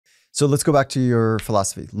So let's go back to your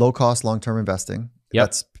philosophy. Low cost, long-term investing. Yep.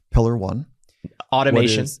 That's pillar one.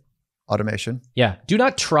 Automation. Automation. Yeah. Do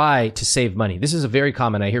not try to save money. This is a very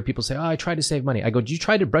common. I hear people say, oh, I tried to save money. I go, did you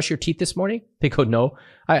try to brush your teeth this morning? They go, no,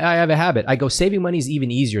 I have a habit. I go, saving money is even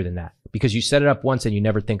easier than that because you set it up once and you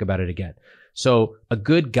never think about it again. So a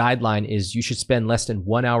good guideline is you should spend less than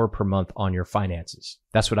 1 hour per month on your finances.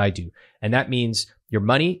 That's what I do. And that means your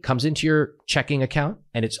money comes into your checking account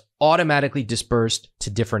and it's automatically dispersed to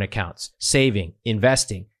different accounts, saving,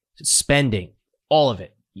 investing, spending, all of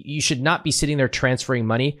it. You should not be sitting there transferring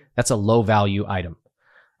money. That's a low value item.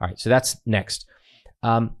 All right. So that's next.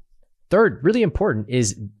 Third, really important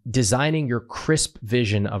is designing your crisp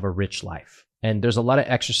vision of a rich life. And there's a lot of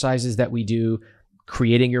exercises that we do,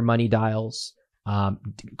 creating your money dials,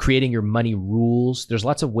 creating your money rules. There's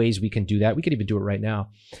lots of ways we can do that. We could even do it right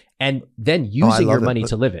now. And then using your money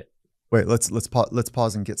to live it. Wait, let's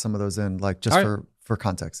pause and get some of those in, like just for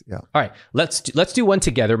context. Yeah. All right. Let's do one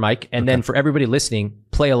together, Mike. And then for everybody listening,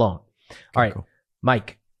 play along. All right. Cool.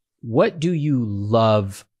 Mike, what do you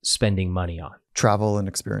love spending money on? Travel and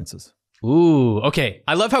experiences. Ooh, okay.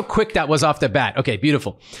 I love how quick that was off the bat. Okay,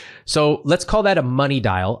 beautiful. So let's call that a money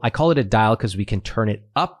dial. I call it a dial because we can turn it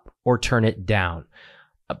up or turn it down.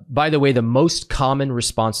 By the way, the most common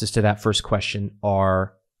responses to that first question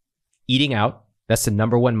are eating out. That's the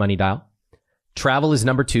number one money dial. Travel is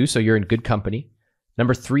number two, so you're in good company.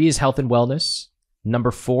 Number three is health and wellness.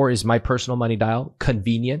 Number four is my personal money dial,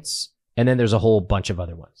 convenience. And then there's a whole bunch of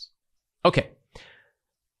other ones. Okay.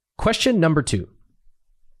 Question number two.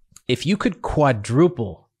 If you could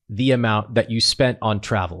quadruple the amount that you spent on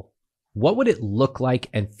travel, what would it look like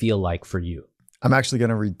and feel like for you? I'm actually going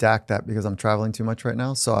to redact that because I'm traveling too much right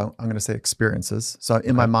now. So I'm going to say experiences. So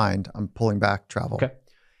in my mind, I'm pulling back travel. Okay.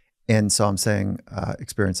 And so I'm saying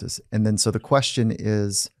experiences. And then so the question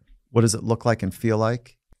is, what does it look like and feel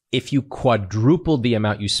like? If you quadrupled the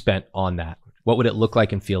amount you spent on that, what would it look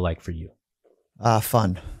like and feel like for you?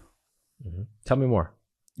 Fun. Mm-hmm. Tell me more.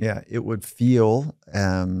 Yeah, it would feel,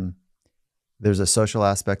 there's a social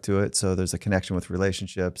aspect to it. So there's a connection with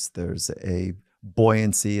relationships. There's a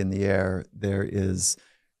buoyancy in the air. There is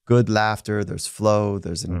good laughter. There's flow.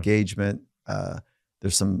 There's engagement.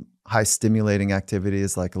 There's some high stimulating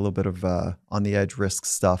activities, like a little bit of on the edge risk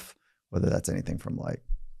stuff, whether that's anything from like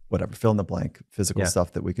whatever, fill in the blank, physical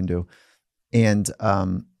stuff that we can do. And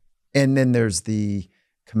then there's the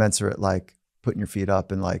commensurate, like putting your feet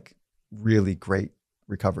up and like really great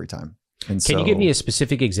recovery time. And can you give me a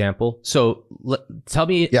specific example? So tell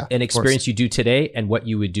me an experience you do today and what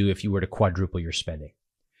you would do if you were to quadruple your spending.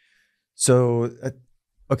 So,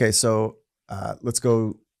 okay. So let's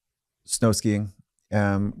go snow skiing.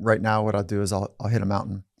 Right now what I'll do is I'll hit a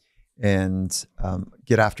mountain and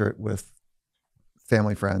get after it with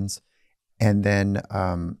family, friends. And then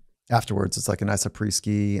afterwards it's like a nice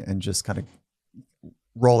après-ski and just kind of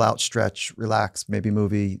roll out, stretch, relax, maybe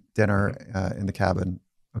movie, dinner in the cabin.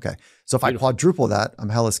 Okay. So if I quadruple that, I'm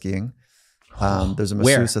heli skiing. There's a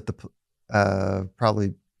masseuse at the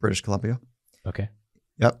probably British Columbia. Okay.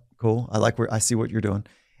 Yep. Cool. I see what you're doing.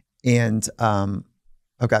 And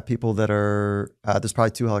I've got people that are there's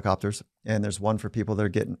probably 2 helicopters, and there's one for people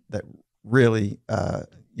that really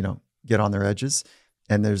get on their edges,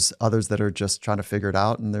 and there's others that are just trying to figure it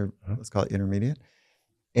out, and they're let's call it intermediate.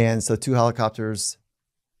 And so 2 helicopters.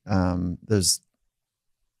 There's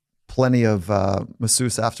plenty of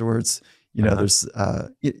masseuse afterwards. There's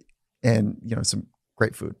some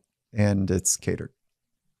great food, and it's catered.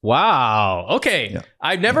 Wow. Okay. Yeah.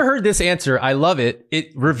 I've never heard this answer. I love it.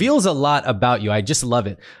 It reveals a lot about you. I just love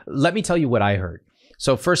it. Let me tell you what I heard.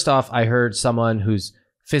 So first off, I heard someone who's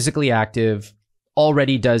physically active,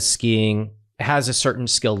 already does skiing, has a certain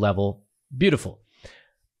skill level. Beautiful.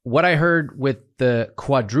 What I heard with the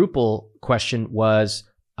quadruple question was,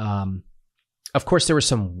 of course, there were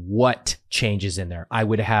some what changes in there.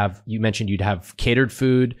 You mentioned you'd have catered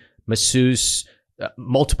food, masseuse,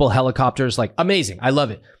 multiple helicopters, like amazing. I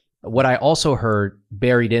love it. What I also heard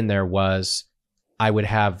buried in there was I would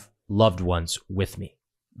have loved ones with me.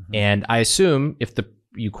 Mm-hmm. And I assume if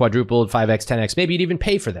you quadrupled 5X, 10X, maybe you'd even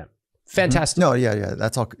pay for them. Fantastic. No, yeah.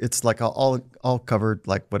 That's all. It's like all covered,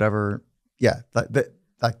 like whatever. Yeah.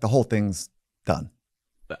 Like the whole thing's done.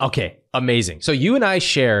 Okay, amazing. So you and I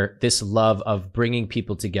share this love of bringing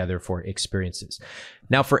people together for experiences.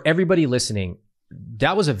 Now, for everybody listening,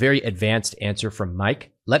 that was a very advanced answer from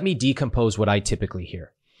Mike. Let me decompose what I typically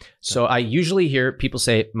hear. So I usually hear people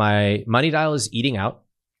say, my money dial is eating out.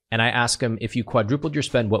 And I ask them, if you quadrupled your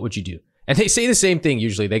spend, what would you do? And they say the same thing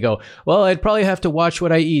usually. They go, well, I'd probably have to watch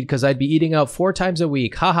what I eat because I'd be eating out 4 times a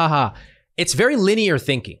week. Ha, ha, ha. It's very linear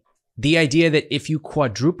thinking. The idea that if you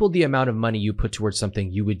quadrupled the amount of money you put towards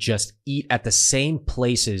something, you would just eat at the same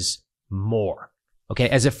places more. Okay.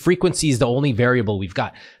 As if frequency is the only variable we've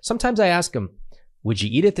got. Sometimes I ask them, would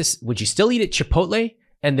you still eat at Chipotle?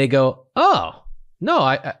 And they go, oh,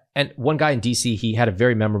 no. And one guy in DC, he had a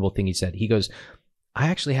very memorable thing he said. He goes, I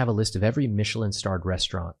actually have a list of every Michelin starred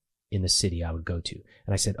restaurant in the city I would go to.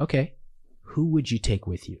 And I said, okay, who would you take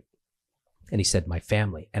with you? And he said, my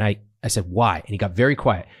family. And I said, why? And he got very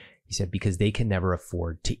quiet. He said, because they can never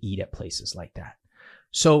afford to eat at places like that.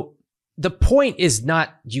 So the point is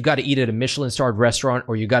not you got to eat at a Michelin starred restaurant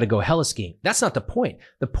or you got to go heli skiing. That's not the point.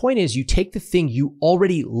 The point is you take the thing you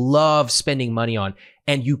already love spending money on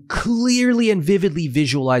and you clearly and vividly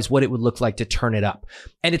visualize what it would look like to turn it up.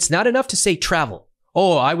 And it's not enough to say travel.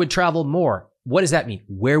 Oh, I would travel more. What does that mean?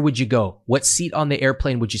 Where would you go? What seat on the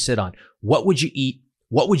airplane would you sit on? What would you eat?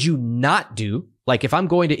 What would you not do? Like if I'm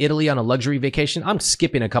going to Italy on a luxury vacation, I'm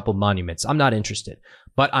skipping a couple monuments. I'm not interested,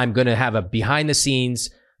 but I'm going to have a behind the scenes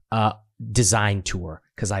design tour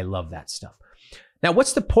because I love that stuff. Now,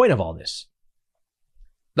 what's the point of all this?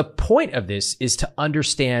 The point of this is to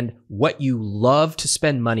understand what you love to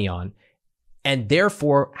spend money on and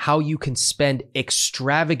therefore how you can spend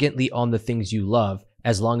extravagantly on the things you love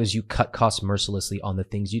as long as you cut costs mercilessly on the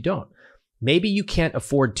things you don't. Maybe you can't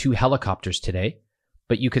afford 2 helicopters today,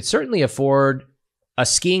 but you could certainly afford a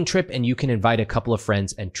skiing trip and you can invite a couple of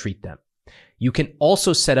friends and treat them. You can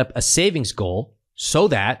also set up a savings goal so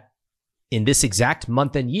that in this exact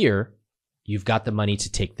month and year, you've got the money to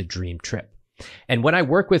take the dream trip. And when I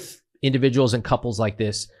work with individuals and couples like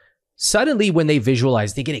this, suddenly when they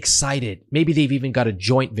visualize, they get excited. Maybe they've even got a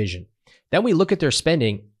joint vision. Then we look at their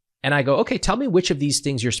spending and I go, okay, tell me which of these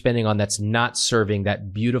things you're spending on that's not serving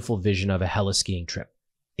that beautiful vision of a heli skiing trip.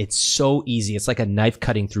 It's so easy. It's like a knife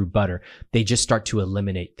cutting through butter. They just start to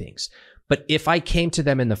eliminate things. But if I came to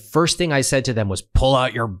them and the first thing I said to them was pull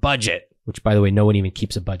out your budget, which by the way, no one even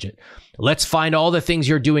keeps a budget. Let's find all the things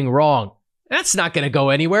you're doing wrong. That's not going to go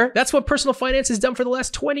anywhere. That's what personal finance has done for the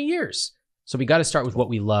last 20 years. So we got to start with what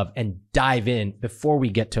we love and dive in before we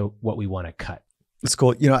get to what we want to cut. It's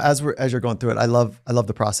cool. You know, as you're going through it, I love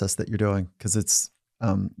the process that you're doing because it's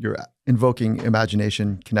you're invoking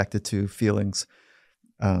imagination connected to feelings,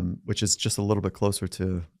 which is just a little bit closer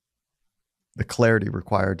to the clarity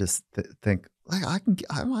required to think like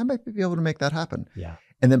I might be able to make that happen. Yeah.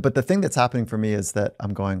 And then, but the thing that's happening for me is that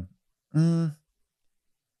I'm going,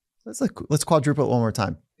 let's quadruple it one more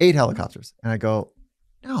time, 8 helicopters, and I go,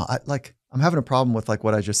 no, I'm having a problem with like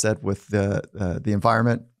what I just said with the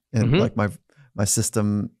environment and like my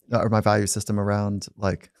system or my value system around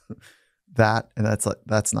like that, and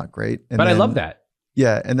that's not great. And but I love that.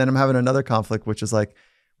 Yeah, and then I'm having another conflict, which is like,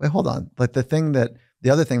 wait, hold on, like the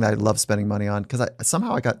other thing that I love spending money on because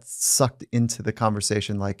somehow I got sucked into the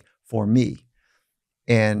conversation like for me,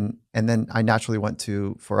 and then I naturally went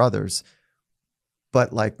to for others.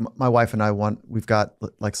 But like my wife and I we've got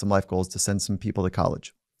like some life goals to send some people to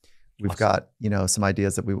college. We've got, some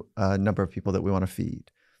ideas that a number of people that we want to feed.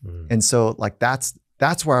 And so like, that's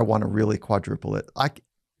where I want to really quadruple it.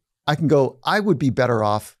 I can go, I would be better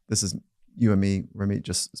off. This is you and me, Ramit,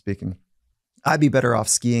 just speaking. I'd be better off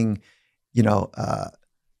skiing, in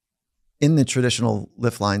the traditional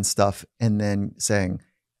lift line stuff. And then saying,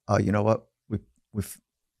 oh, you know what?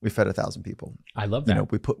 We fed 1,000 people. I love that.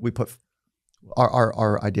 We put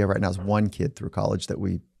our idea right now is 1 kid through college that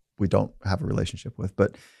we don't have a relationship with,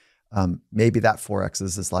 but maybe that 4X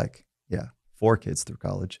is like, 4 kids through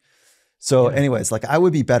college. So anyways, like I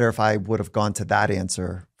would be better if I would have gone to that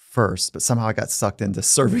answer first, but somehow I got sucked into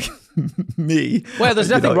serving me. Well, there's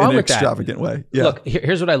nothing wrong with that. Extravagant way. Yeah. Look,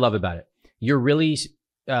 here's what I love about it. You're really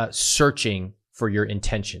searching for your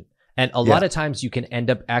intention. And a lot of times you can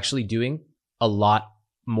end up actually doing a lot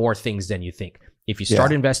more things than you think. If you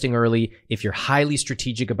start investing early, if you're highly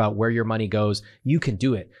strategic about where your money goes, you can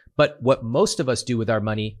do it. But what most of us do with our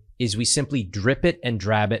money is we simply drip it and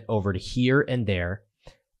drab it over to here and there.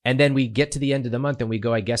 And then we get to the end of the month and we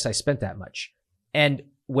go, I guess I spent that much. And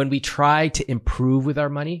when we try to improve with our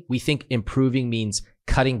money, we think improving means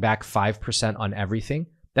cutting back 5% on everything.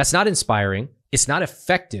 That's not inspiring. It's not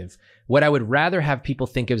effective. What I would rather have people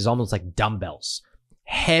think of is almost like dumbbells.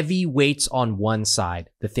 Heavy weights on one side,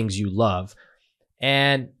 the things you love.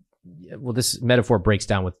 And well, this metaphor breaks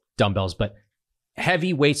down with dumbbells, but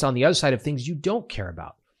heavy weights on the other side of things you don't care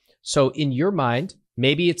about. So in your mind,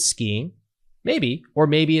 maybe it's skiing, or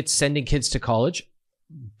maybe it's sending kids to college.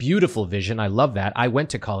 Beautiful vision. I love that. I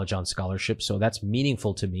went to college on scholarship, so that's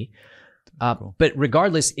meaningful to me. Cool. But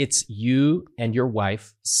regardless, it's you and your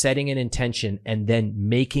wife setting an intention and then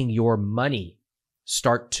making your money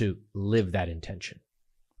start to live that intention.